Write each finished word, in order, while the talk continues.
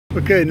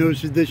Okay,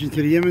 newest addition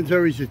to the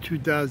inventory is a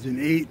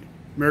 2008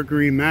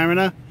 Mercury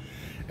Marnier.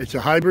 It's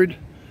a hybrid,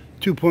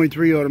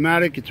 2.3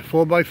 automatic. It's a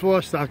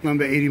 4x4, stock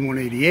number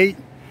 8188.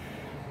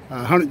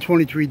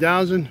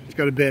 123,000. It's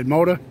got a bad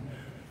motor.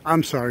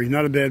 I'm sorry,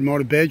 not a bad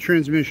motor, bad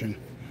transmission.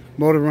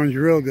 Motor runs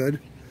real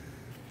good.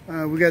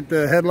 We got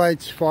the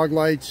headlights, fog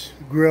lights,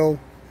 grill.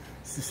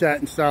 It's the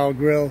satin style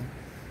grill.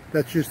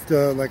 That's just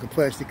like a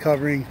plastic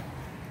covering.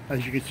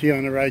 As you can see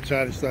on the right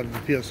side, it started to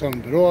peel some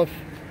of it off.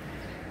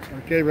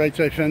 Okay, right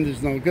side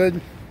fender's no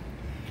good.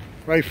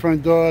 Right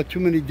front door, too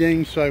many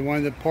dings, so I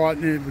wound up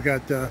parting it. We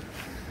got the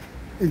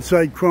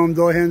inside chrome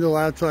door handle,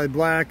 outside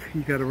black.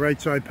 You got a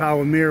right side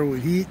power mirror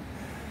with heat.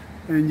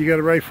 And you got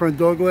a right front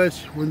door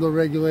glass, window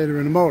regulator,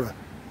 and a motor.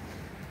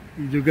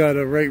 You do got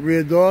a right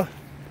rear door,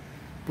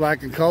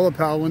 black in color,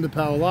 power window,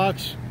 power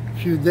locks. A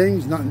few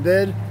dings, nothing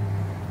bad.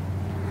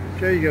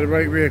 Okay, you got a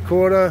right rear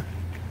quarter.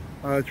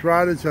 It's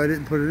rotted, so I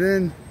didn't put it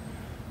in.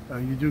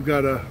 You do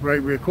got a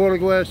right rear quarter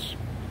glass.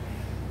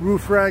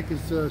 Roof rack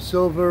is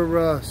silver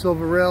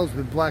rails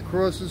with black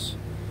crossbars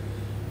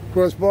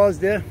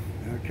there.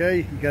 Okay,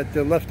 you got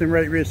the left and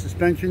right rear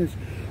suspensions,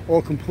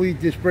 all complete,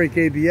 disc brake,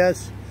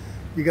 ABS.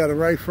 You got a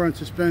right front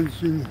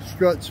suspension,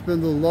 strut,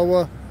 spindle,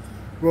 lower,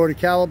 rotor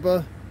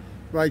caliper.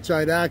 Right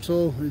side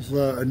axle is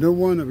a new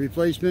one, a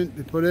replacement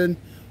they put in.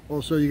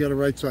 Also, you got a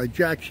right side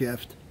jack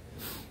shaft.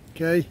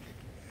 Okay,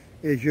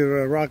 here's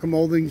your rocker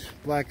moldings,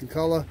 black in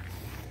color.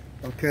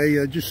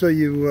 Okay, just so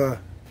you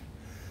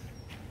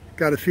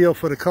got a feel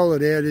for the color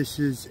there, this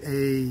is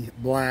a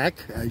black,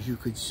 as you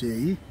could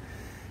see,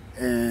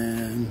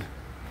 and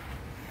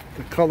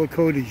the color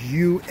code is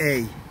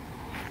UA.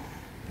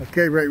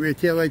 Okay, right rear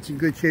taillight's in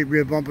good shape,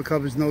 rear bumper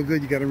cover's no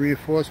good, you got a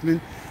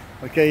reinforcement.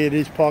 Okay, it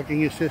is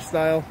parking assist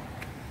style.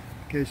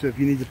 Okay, so if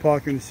you need the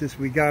parking assist,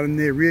 we got them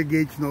there. Rear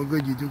gate's no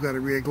good, you do got a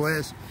rear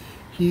glass,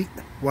 heat,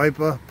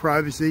 wiper,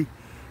 privacy.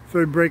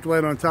 Third brake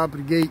light on top of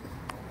the gate.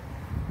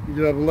 You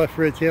do have a left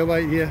rear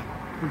taillight here,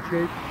 good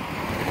shape.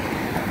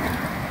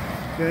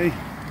 Okay,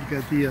 you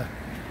got the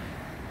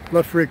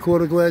left rear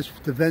quarter glass,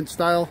 the vent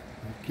style.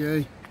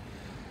 Okay,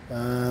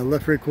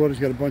 left rear quarter's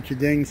got a bunch of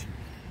dings.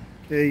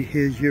 Okay,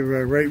 here's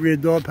your right rear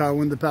door, power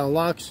window, power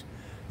locks.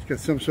 It's got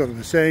some sort of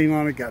a saying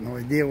on it. Got no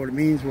idea what it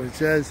means, what it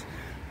says,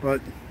 but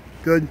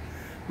good.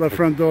 Left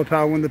front door,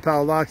 power window,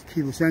 power locks,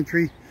 keyless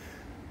entry.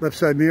 Left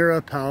side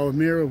mirror, power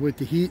mirror with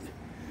the heat.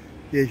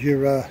 There's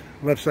your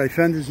left side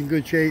fenders in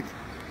good shape.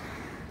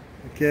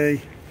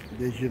 Okay,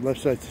 there's your left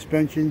side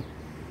suspension.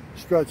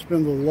 Strut,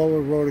 spindle,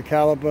 lower, rotor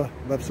caliper,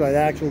 left side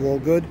axle, all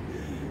good.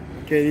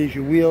 Okay, these are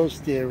your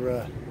wheels.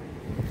 They're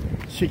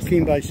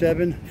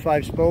 16x7,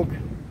 5-spoke,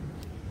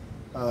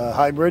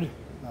 hybrid,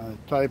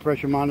 tire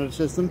pressure monitor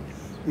system.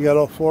 You got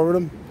all 4 of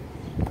them.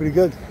 Pretty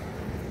good.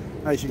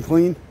 Nice and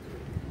clean.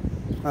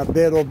 Not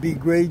bad, all B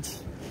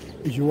grades.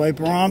 Here's your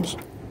wiper arms.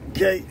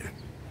 Okay.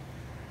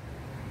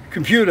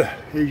 Computer,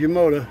 here's your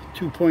motor,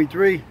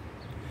 2.3.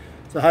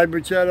 It's a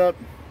hybrid setup.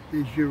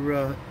 Here's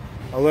your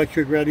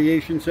electric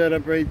radiation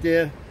setup right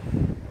there.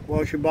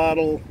 Washer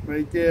bottle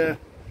right there.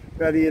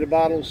 Radiator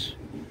bottles.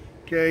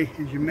 Okay,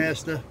 here's your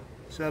master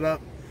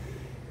setup.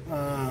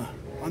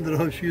 Under the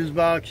hood fuse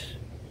box.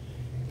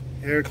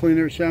 Air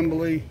cleaner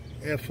assembly.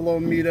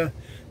 Airflow meter.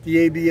 The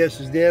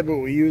ABS is there, but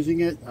we're using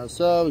it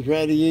ourselves.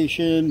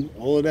 Radiation,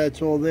 all of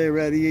that's all there.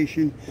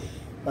 Radiation.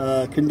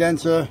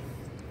 Condenser.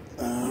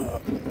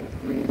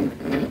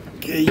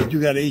 Okay, you do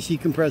got an AC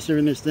compressor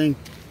in this thing.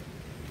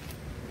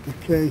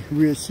 Okay,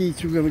 rear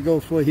seats we're going to go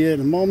for here in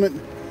a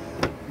moment.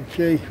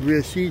 Okay,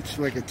 rear seats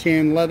like a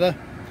tan leather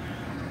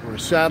or a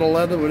saddle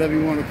leather, whatever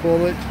you want to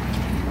call it.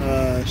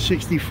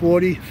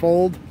 60/40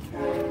 fold.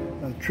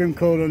 Trim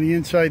code on the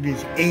inside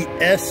is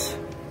 8S.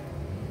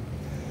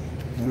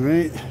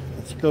 Alright,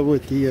 let's go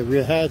with the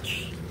rear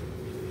hatch.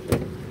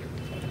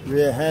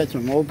 Rear hatch,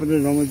 I'm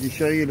opening it only to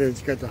show you that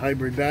it's got the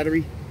hybrid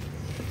battery.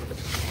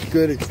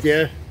 Good, it's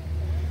there.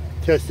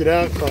 Test it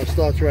out, car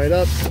starts right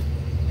up.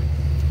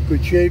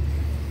 Good shape.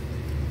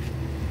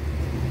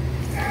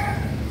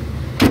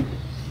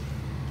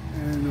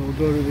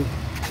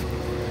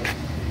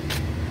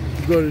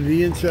 Go to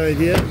the inside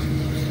here.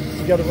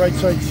 You got a right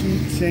side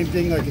seat, same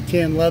thing, like a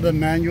tan leather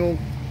manual,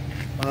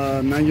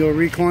 manual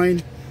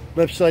recline.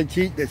 Left side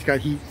seat, that's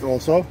got heat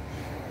also.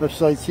 Left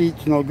side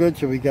seat's no good,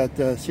 so we got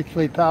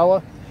 6-way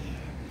power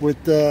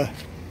with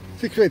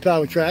 6-way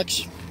power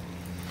tracks,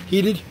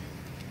 heated.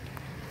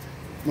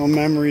 No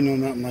memory, no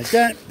nothing like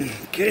that.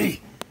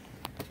 Okay.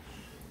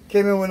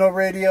 Came in with no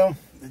radio.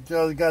 It's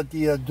got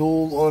the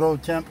dual auto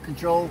temp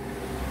control.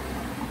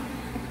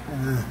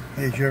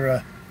 Here's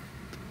your,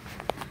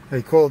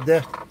 they call it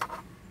there.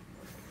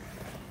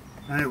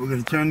 Alright, we're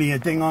going to turn the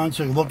thing on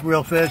so you look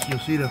real fast. You'll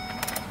see the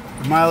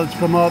mileage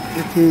come up.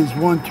 It is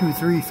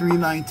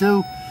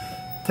 123,392.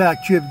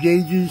 Tack chip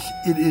gauges.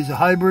 It is a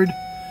hybrid.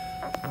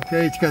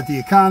 Okay, it's got the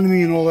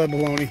economy and all that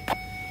baloney.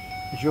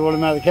 There's your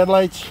automatic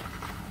headlights.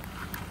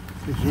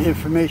 There's your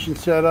information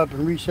setup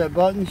and reset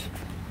buttons.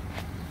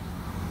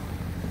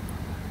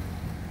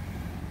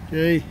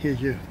 Okay,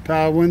 here's your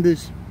power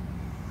windows.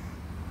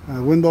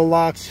 Window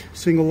locks,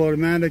 single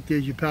automatic.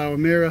 There's your power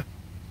mirror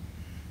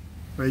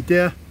right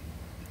there.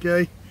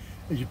 Okay,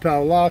 there's your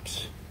power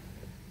locks.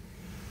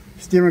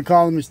 Steering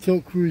column is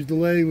tilt cruise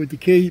delay with the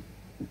key.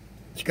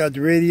 It's got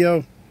the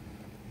radio.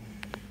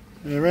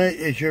 Alright,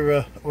 there's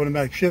your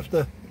automatic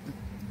shifter.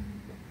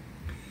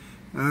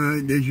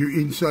 There's your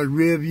inside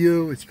rear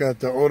view. It's got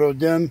the auto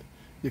dim.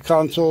 Your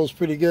console is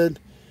pretty good.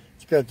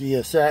 It's got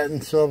the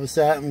satin, silver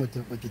satin with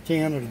the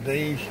tan or the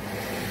beige,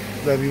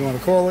 whatever you want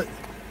to call it.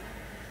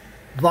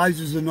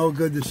 Visors are no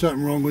good. There's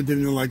something wrong with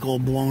them. They're like all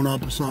blown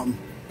up or something.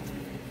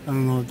 I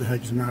don't know what the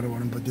heck is the matter with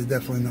them, but they're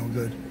definitely no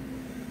good.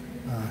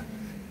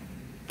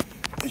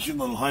 There's your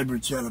little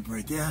hybrid setup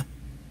right there.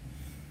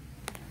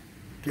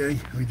 Okay,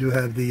 we do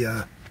have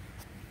the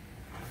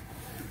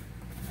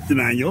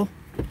manual,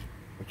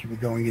 which will be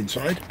going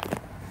inside.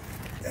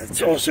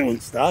 That's also in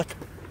stock.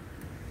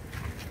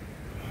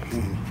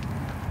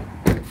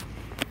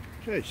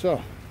 Okay,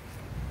 so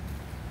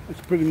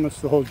that's pretty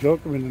much the whole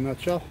Joker in a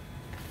nutshell.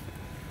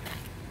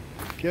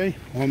 Okay,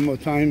 one more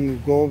time we'll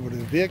go over the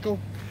vehicle.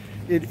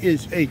 It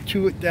is a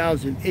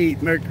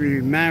 2008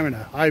 Mercury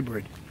Marnier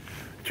hybrid,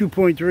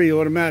 2.3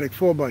 automatic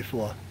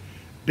 4x4.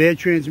 Bad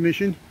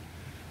transmission,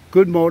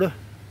 good motor,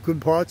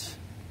 good parts.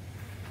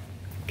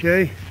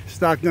 Okay,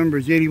 stock number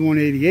is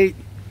 8188.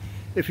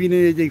 If you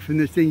need anything from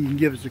this thing, you can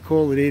give us a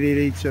call at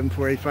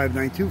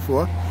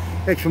 888-748-5924.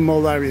 X from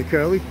Mold Area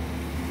Curly.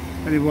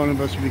 Any one of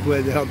us will be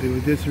glad to help you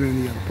with this or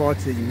any other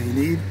parts that you may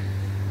need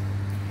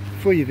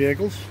for your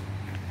vehicles.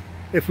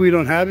 If we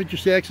don't have it,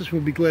 just ask us.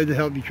 We'll be glad to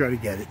help you try to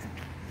get it.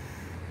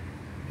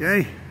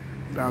 Okay,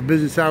 our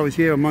business hours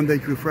here are Monday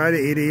through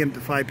Friday, 8 a.m.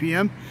 to 5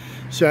 p.m.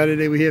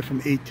 Saturday we're here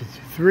from 8 to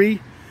 3.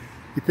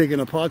 You're picking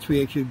up parts,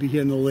 we actually be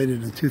here no later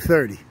than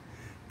 2:30.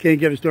 Can't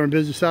get us during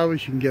business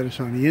hours, you can get us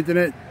on the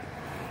internet.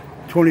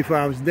 24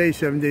 hours a day,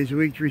 7 days a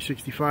week,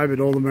 365 at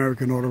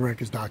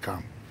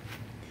allamericanautorecords.com.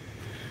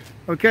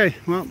 Okay,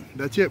 well,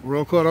 that's it. We're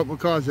all caught up with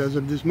cars as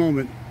of this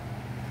moment.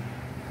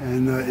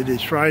 And it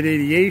is Friday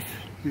the 8th,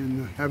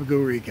 and have a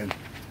good weekend.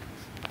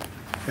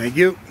 Thank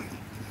you.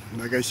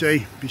 Like I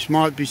say, be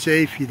smart, be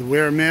safe, either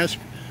wear a mask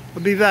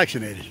or be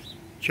vaccinated.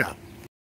 Ciao.